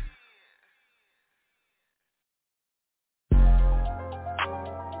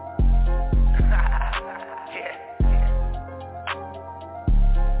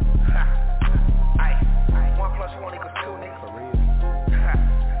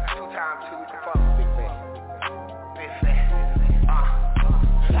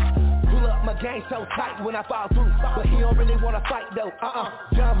 Game so tight when I fall through, but he don't really wanna fight though.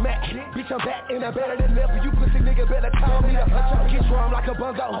 John Mac, bitch I'm back and I'm better than ever. You pussy nigga better call me the get drum like a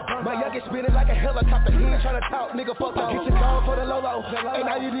bungo. My youngest spinning like a helicopter. He ain't tryna talk, nigga. Fuck off. Get your call for the Lolo. And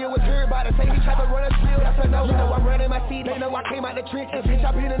now you deal with everybody. Say he try to run a spill, that's a no. You know I'm running my seat. They know I came out the trick. And bitch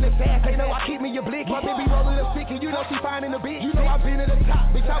I been in the fast. They know I keep me a blick. My baby rolling the stick and you know she finding the bitch. You know I been in the top.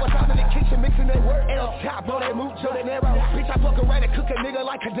 Bitch I was out in the kitchen mixing that work. And on top, bro that mucho de nero. Bitch I fuck around and cook a nigga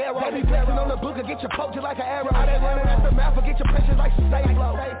like Cadero. They be flexing on the booker, get your poke just like an arrow. All they running at the mouth, get your pressure like some stay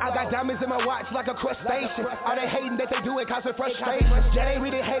flow. I got diamonds in my watch like a crustacean. All they hating that they do it cause of frustration. Yeah, they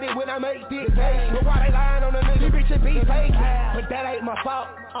really hate it when I make dictation. But why they lying on the nigga? You bitch and be fake. But that ain't my fault.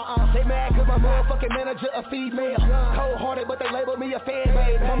 They mad cause my motherfucking manager a female. Cold-hearted, but they label me a fan,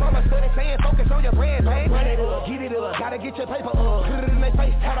 babe. My mama started saying focus on your brand, babe. Run it up, get it up, gotta get your paper up. Put it in their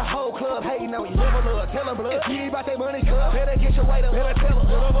face, tell the whole club hating on you. Level up, tell them blood. If you ain't about that money, club, better get your weight up. Better tell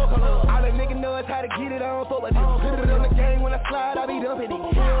them, all the niggas know how to get it on for a nigga. Put it on the game when I slide, I be dumping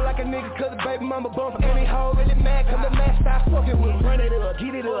it. Feel like a nigga cause the baby mama bump. And they hoe really mad cause the man stop fucking with me. Run it up,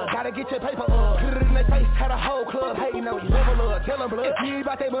 get it up, gotta get your paper up. Put it in their face, had a whole club hating on you. Level up, tell them blood, if you ain't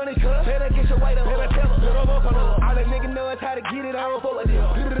about that money cut, better get your weight up, better tell them, put them vocal up. All that nigga know is how to get it on for a deal.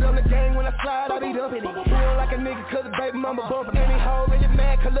 Put it on the gang when I slide, I be dumping it. Feel like a nigga cause the baby mama bump. And they hoe really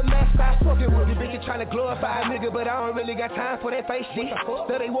mad cause the man stop fucking with me. Bitch tryna glorify a nigga, but I don't really got time for that face shit.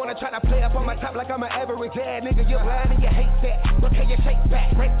 So they wanna try to play up on my top like I'm an average ass nigga. You're blind and you hate that, but can you shake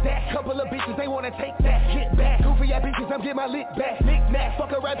back, break that? Couple of bitches, they wanna take that, get back. Goofy ass bitches, I'm getting my lick back. Lick back,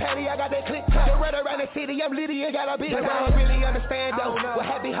 fuck a rap patty, I got that click clack. They run around the city, I'm litty and got a bitch. But I don't really understand though. Well,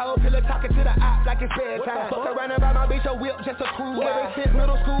 happy hoe, pillar talking to the ops like it's bedtime. Fuck around about my bitch, a whip, just a cruise. Ever since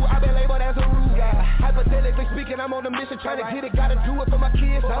middle school, I've been labeled as a rude guy. Hypothetically speaking, I'm on the mission trying to get it, gotta do it for my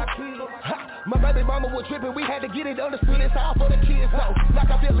kids, though. My baby mama was tripping, we had to get it understood, it's all for the kids, though. Like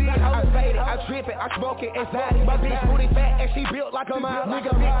I feel lean, I'm faded, I'm tripping, I'm smoking, anxiety. My bitch booty fat and she built like a mile.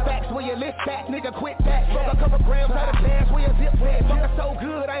 Nigga, big facts, when you list that, nigga, quit that. Fuck a couple grams out of cash, when you zip that. Fuck her so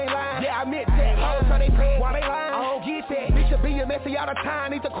good, I ain't lying, yeah, I meant that. Hoes try they pay, why they lying? I don't get that. Bitch, you be a messy all the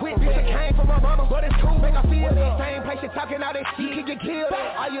time, need to quit. Bitch, it came from my mama, but it's cool, make her feel that. Same place you talking all that shit, can get killed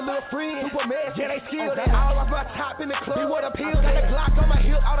at. All your little friends, super mess, yeah, they skilled at. All of my top in the club, we want a pill, got a Glock on my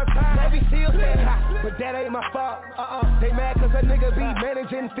hip all the time. Navy SEALs, but that ain't my fault. They mad cause a nigga be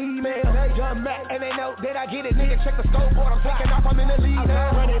managing females. Young Mac and they know that I get it. Nigga check the scoreboard, I'm taking off, I'm in the lead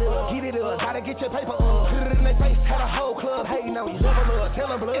now. Run it up, get it up, gotta get your paper up. Put it in their face, had a whole club hating on you. Level up, tell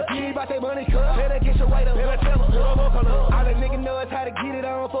them blood, if you ain't about that money cut, better get your weight up, better tell them, put them vocal up. All that nigga know is how to get it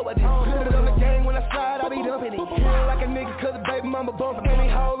on for a deal. Put it on the gang when I slide, I be dumping it. Feel like a nigga cause the baby mama bumping. And they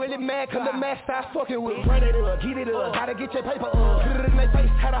hoe really mad cause the man stop fucking with me. Run it up, get it up, gotta get your paper up. Put it in their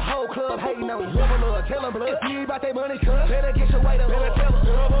face, had a whole club hating on you. Level up, tell them blood, if you ain't about that money cut, better get your weight up, better tell them,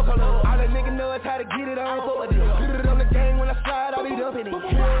 put them vocal up. All that nigga know is how to get it on for a deal. Put it on the gang when I slide, I be dumping it.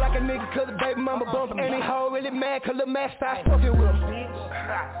 Feel like a nigga cause the baby mama bumping. And they hoe really mad cause the man stop fucking with me.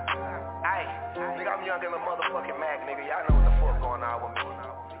 Hey, nigga, I'm young and a motherfucking Mac, nigga. Y'all know what the fuck going on with me.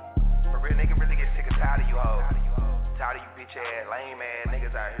 For real, nigga really get sick and tired of you hoes. Tired of you bitch ass, lame ass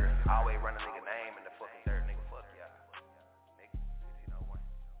niggas out here. Always run a nigga name in the fucking dirt, nigga. Fuck y'all. Nigga, you know what?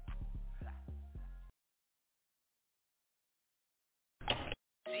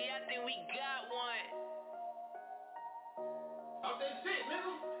 See, I think we got one. Talk that shit,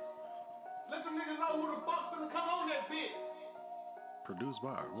 nigga. Let them niggas know who the fuck's gonna come on that bitch. Produced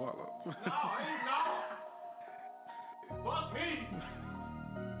by Wallow. No, ain't no. Fuck me.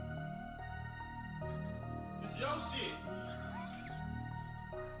 It's your shit.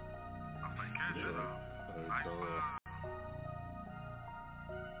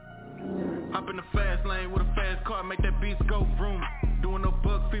 Hop in the fast lane with a fast car, make that beast go vroom. Doing no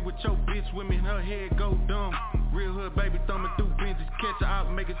bug feet with your bitch with me and her head go dumb. Real hood baby thumbing through benches, catch her out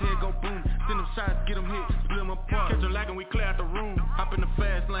and make his head go boom. Send them shots, get them hit, split them apart. Catch her lacking, we clear out the room. Hop in the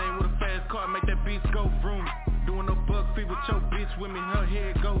fast lane with a fast car, make that beast go vroom. Doing no bug feet with your bitch with me and her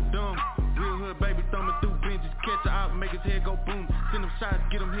head go dumb. Real hood baby thumbing through benches, catch her out and make his head go boom. Send them shots,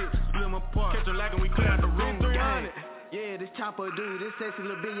 get them hit, split them apart. Catch her lacking, we clear out the room. Yeah, this chopper dude, this sexy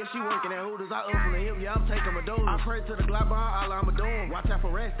little bitch, yeah, she working at Hooters. I up from the hip, yeah, I'm taking my doors. I pray to the Glock behind, all I'ma do 'em. Watch out for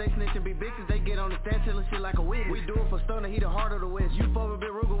rats, they snitching big bitches, they get on the stand telling shit like a witness. We do it for stunner, he the heart of the west. You fuck with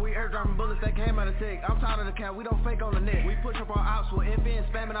Big Ruger, we air dropping bullets that came out of tech. I'm tired of the count, we don't fake on the net. We push up our ops with FN,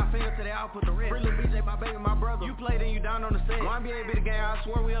 spamming our fingers till they all put the rest. Free little BJ, my baby, my brother. You played and you down on the set. One NBA be the game, I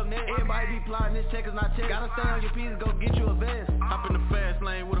swear we up next. Everybody be plotting, this check is not check. Gotta stay on your P's, go get you a vest. Hop in the fast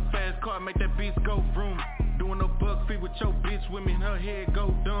lane with a fast car, make that beast go vroom. Doing no bug feet with your bitch with me and her head go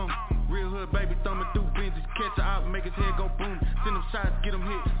dumb. Real hood baby thumbing through benches, catch her out and make his head go boom. Send them shots, get them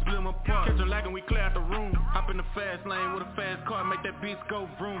hit, split them apart. Catch her lacking, we clear out the room. Hop in the fast lane with a fast car, make that beast go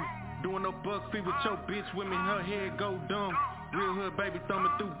vroom. Doing no bug feet with your bitch with me and her head go dumb. Real hood baby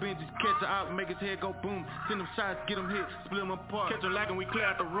thumbing through benches, catch her out and make his head go boom. Send them shots, get them hit, split them apart. Catch her lacking, we clear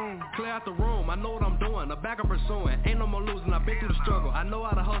out the room. Clear out the room, I know what I'm doing, the back I'm pursuing. Ain't no more losing, I've been through the struggle. I know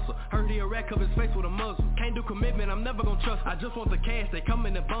how to hustle, heard he a rat, cover his face with a muzzle. Can't do commitment, I'm never gonna trust. I just want the cash, they come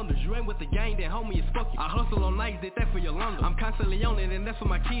in bundles. You ain't with the gang, then homie, it's fuck you. I hustle on nights, did that for your London. I'm constantly on it, and that's for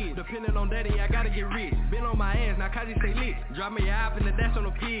my kids. Depending on daddy, I gotta get rich. Been on my ass, now Kaji stay lit. Drop me a hop in the dash on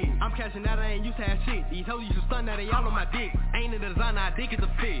the pig. I'm catching that, I ain't used to have shit. These hoes used to stun that, they all on my dick. Ain't a designer, I think it's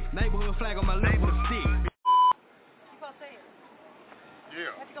a fit. Neighborhood flag on my left with a stick. Yeah.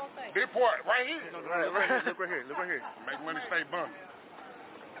 This part right here. Look right here. Make money stay bummed.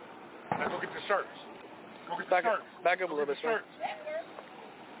 Let's go get the shirts. Go get the shirts. Back up a little bit, sir.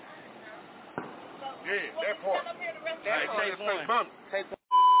 Yeah, that part. Hey, take one. Bummed. Take one.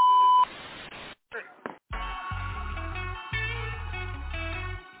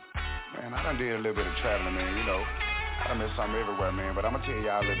 I done did a little bit of traveling, man, you know. I done met something everywhere, man, but I'm gonna tell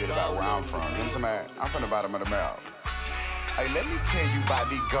y'all a little bit about where I'm from. You know what I'm saying? I'm from the bottom of the map. Hey, let me tell you about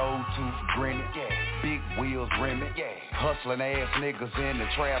these gold tooth grinning, big wheels rimming, hustling ass niggas in the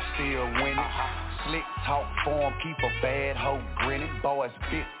trap still winning. Slick talk form, keep a bad hoe grinning. Boys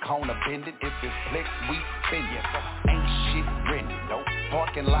big corner bending, if it's flex we spinning. Ain't shit written, nope.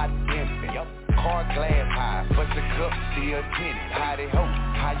 Parking lot empty, car glass high, but the cup still tinted. Howdy ho,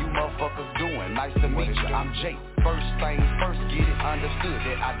 how you motherfuckers doing? Nice to meet you, I'm Jake. First things first, get it understood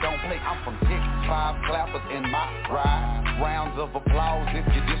that I don't play. I'm from Texas, 5 clappers in my ride. Rounds of applause if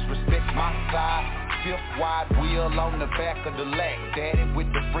you disrespect my side. 5th wide wheel on the back of the lack. Daddy with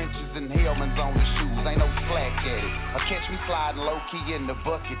the Frenchies and Hellmans on the shoes, ain't no slack at it. Or catch me sliding low-key in the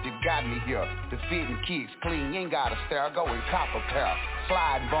bucket that got me here. The fitting kicks clean, you ain't gotta stare, go and cop a pair.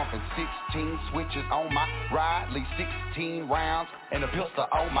 Slide bumping 16 switches on my ride. Leave 16 rounds and a pistol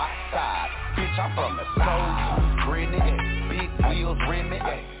on my side. Bitch, I'm from the south. Grinning, big wheels rimming,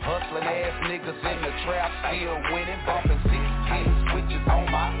 hustling ass niggas in the trap, still winning, bumping 16 switches on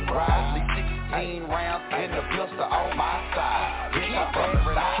my ride, leave 16 rounds in the pistol on my side. Bitch, I'm from the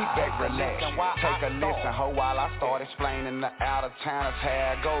side. Kick back, relax, take a listen, ho, while I start explaining the out-of-towners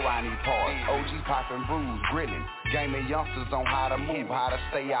how I go around these parts. OG popping brews, grilling, game of youngsters on how to move, how to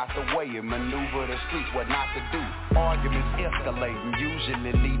stay out the way and maneuver the streets, what not to do. Arguments escalating,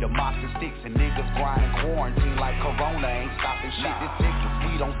 usually lead to moxie sticks and niggas grinding quarantine like Corona ain't stopping shit. This Texas,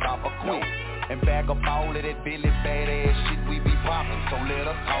 we don't stop or quit. And back up all of that Billy badass shit we be poppin', so let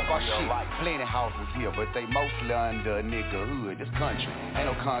us talk our shit. Plenty houses here, but they mostly under a nigga hood. This country ain't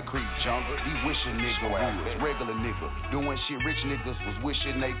no concrete jungle. These wishing nigga woods, regular nigga doing shit rich niggas was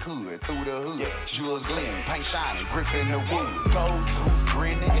wishing they could. Through the hood, jewels gleaming, paint shining, gripping the wood. Gold tooth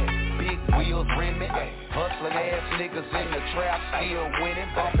grinning, big wheels rimming, hustling ass niggas in the trap, still winning,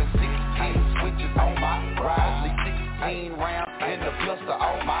 bumping 16 switches on my ride, leave 16 rounds in the pistol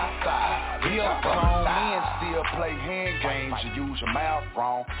on my side. Grown men still play hand games, you use your mouth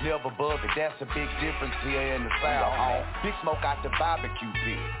wrong. Never bug it, that's a big difference here in the South home. Big smoke out the barbecue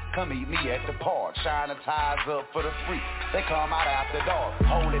pit, come eat me at the park. Shine the ties up for the free, they come out after dark.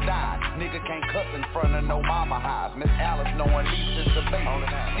 Hold it down, nigga can't cuss in front of no mama house. Miss Alice knowing me since a baby,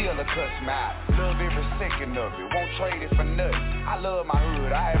 still a cuss me out. Love every second of it, won't trade it for nothing. I love my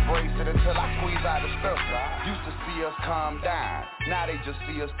hood, I embrace it until I squeeze out the stuff. Used to see us calm down, now they just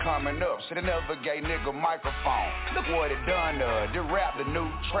see us coming up. Shoulda never gave nigga microphone. Look what it done to the rap, the new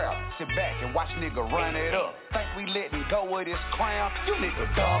trap. Sit back and watch nigga run it up. Think we letting go of this crown? You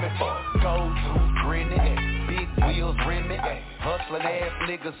nigga dumb as fuck. Gold tooth grinning, big wheels rimming, hustling ass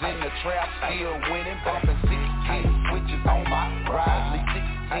niggas in the trap, still winning, bumping 16 switches on my ride, leave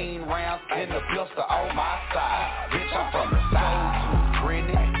 16 rounds in the pistol on my side. Bitch, I'm from the side. Gold tooth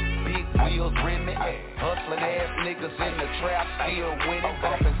grinning, big wheels rimming, hustling ass niggas in the trap, still winning,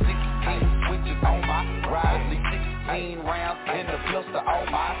 bumping 16 switches on my ride, leave 16 rounds in the pistol on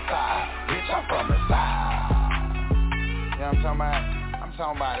my side. Bitch, I'm from the side. You know what I'm talking about? I'm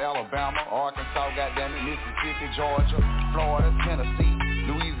talking about Alabama, Arkansas, goddammit, Mississippi, Georgia, Florida, Tennessee,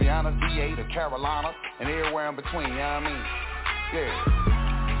 Louisiana, VA, the Carolinas, and everywhere in between, you know what I mean? Yeah.